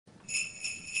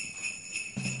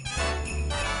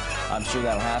I'm sure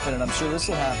that'll happen, and I'm sure this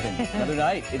will happen. Another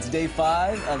night. It's day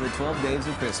 5 of the 12 days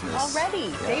of Christmas.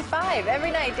 Already, yeah. Day 5.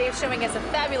 Every night, Dave's showing us a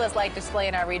fabulous light display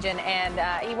in our region,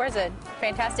 and he wears a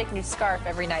fantastic new scarf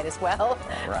every night as well.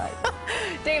 All right.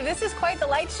 Dave, this is quite the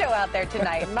light show out there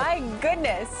tonight. My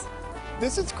goodness.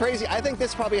 This is crazy. I think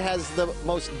this probably has the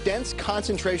most dense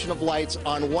concentration of lights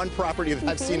on one property that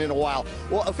I've seen in a while.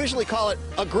 We'll officially call it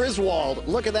a Griswold.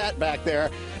 Look at that back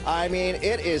there. I mean,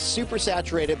 it is super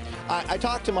saturated. I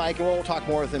talked to Mike, and we'll talk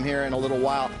more with him here in a little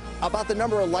while, about the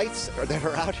number of lights that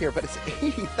are out here, but it's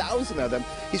 80,000 of them.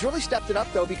 He's really stepped it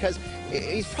up, though, because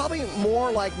he's probably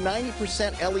more like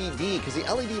 90% LED, because the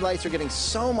LED lights are getting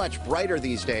so much brighter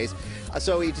these days.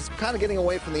 So he's kind of getting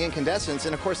away from the incandescents,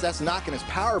 and of course that's knocking his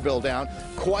power bill down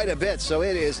quite a bit. So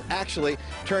it is actually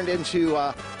turned into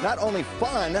not only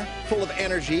fun, full of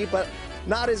energy, but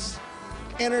not as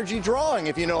energy drawing,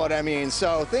 if you know what I mean.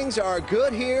 So things are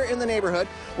good here in the neighborhood.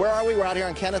 Where are we? We're out here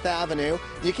on Kenneth Avenue.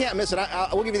 You can't miss it.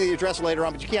 We'll give you the address later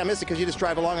on, but you can't miss it because you just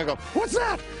drive along and go, what's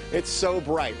that? It's so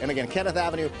bright. And again, Kenneth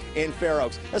Avenue in Fair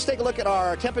Oaks. Let's take a look at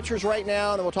our temperatures right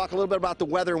now, and then we'll talk a little bit about the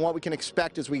weather and what we can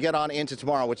expect as we get on into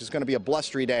tomorrow, which is going to be a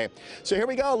blustery day. So here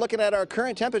we go, looking at our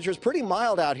current temperatures. Pretty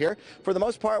mild out here. For the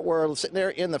most part, we're sitting there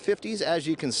in the 50s, as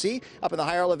you can see. Up in the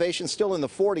higher elevation, still in the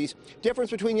 40s.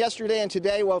 Difference between yesterday and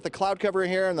today, well, with the cloud cover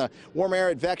here and the warm air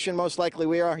advection, most likely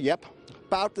we are, yep,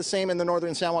 about the same in the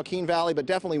northern San Joaquin Valley, but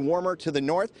definitely warmer to the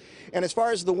north. And as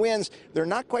far as the winds, they're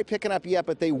not quite picking up yet,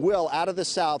 but they will out of the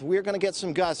south. We're going to get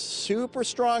some gusts super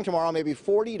strong tomorrow, maybe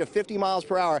 40 to 50 miles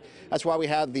per hour. That's why we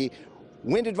have the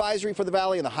wind advisory for the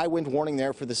valley and the high wind warning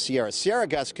there for the Sierra. Sierra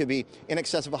gusts could be in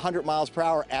excess of 100 miles per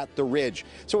hour at the ridge.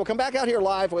 So we'll come back out here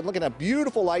live. We're looking at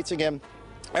beautiful lights again.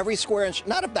 Every square inch,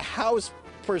 not of the house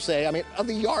per se, I mean of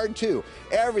the yard too.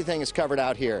 Everything is covered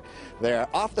out here. They're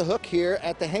off the hook here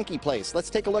at the Henke place.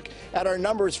 Let's take a look at our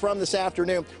numbers from this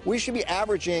afternoon. We should be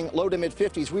averaging low to mid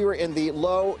 50s. We were in the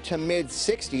low to mid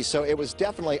 60s, so it was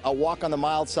definitely a walk on the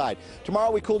mild side. Tomorrow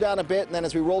we cool down a bit, and then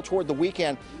as we roll toward the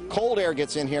weekend, cold air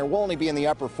gets in here. We'll only be in the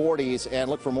upper 40s and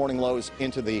look for morning lows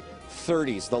into the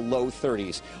 30s, the low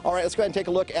 30s. All right, let's go ahead and take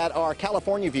a look at our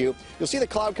California view. You'll see the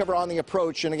cloud cover on the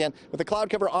approach, and again, with the cloud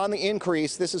cover on the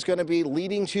increase, this is going to be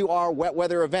leading to our wet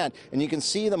weather event. And you can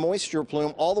see the moisture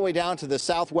plume all the way down to the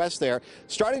southwest there,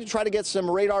 starting to try to get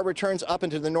some radar returns up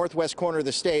into the northwest corner of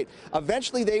the state.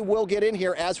 Eventually, they will get in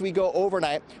here as we go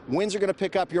overnight. Winds are going to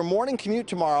pick up. Your morning commute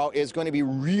tomorrow is going to be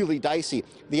really dicey.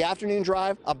 The afternoon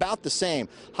drive, about the same.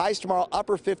 Highs tomorrow,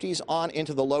 upper 50s on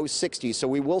into the low 60s, so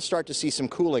we will start to see some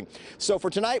cooling. So for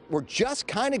tonight, we're just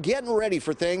kind of getting ready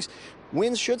for things.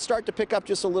 Winds should start to pick up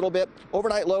just a little bit.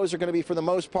 Overnight lows are going to be, for the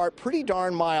most part, pretty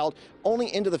darn mild,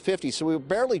 only into the 50s, so we will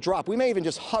barely drop. We may even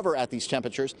just hover at these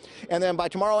temperatures. And then by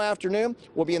tomorrow afternoon,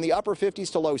 we'll be in the upper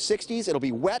 50s to low 60s. It'll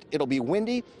be wet. It'll be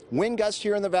windy. Wind gusts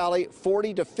here in the valley,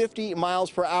 40 to 50 miles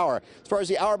per hour. As far as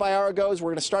the hour by hour goes,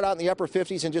 we're going to start out in the upper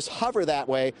 50s and just hover that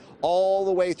way all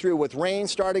the way through, with rain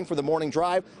starting for the morning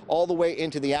drive all the way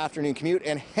into the afternoon commute,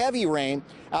 and heavy rain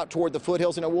out toward the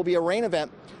foothills, and it will be a rain event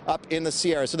up in the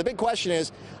Sierra. So the big question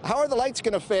is, how are the lights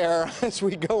going to fare as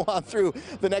we go on through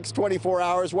the next 24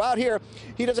 hours? Well, out here,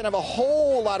 he doesn't have a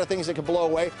whole lot of things that could blow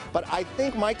away, but I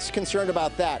think Mike's concerned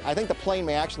about that. I think the plane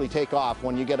may actually take off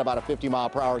when you get about a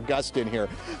 50-mile-per-hour gust in here.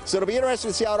 So it'll be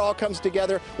interesting to see how it all comes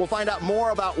together. We'll find out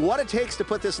more about what it takes to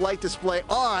put this light display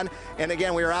on. And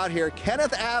again, we are out here,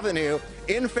 Kenneth Avenue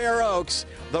in Fair Oaks,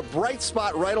 the bright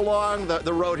spot right along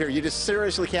the road here. You just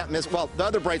seriously can't miss. Well, the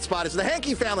other bright spot is the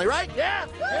Henke family, right? Yeah!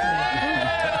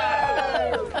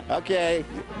 Okay,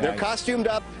 they're costumed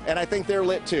up, and I think they're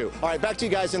lit too. All right, back to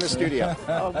you guys in the studio.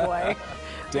 Oh boy.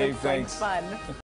 Dave, thanks. Fun.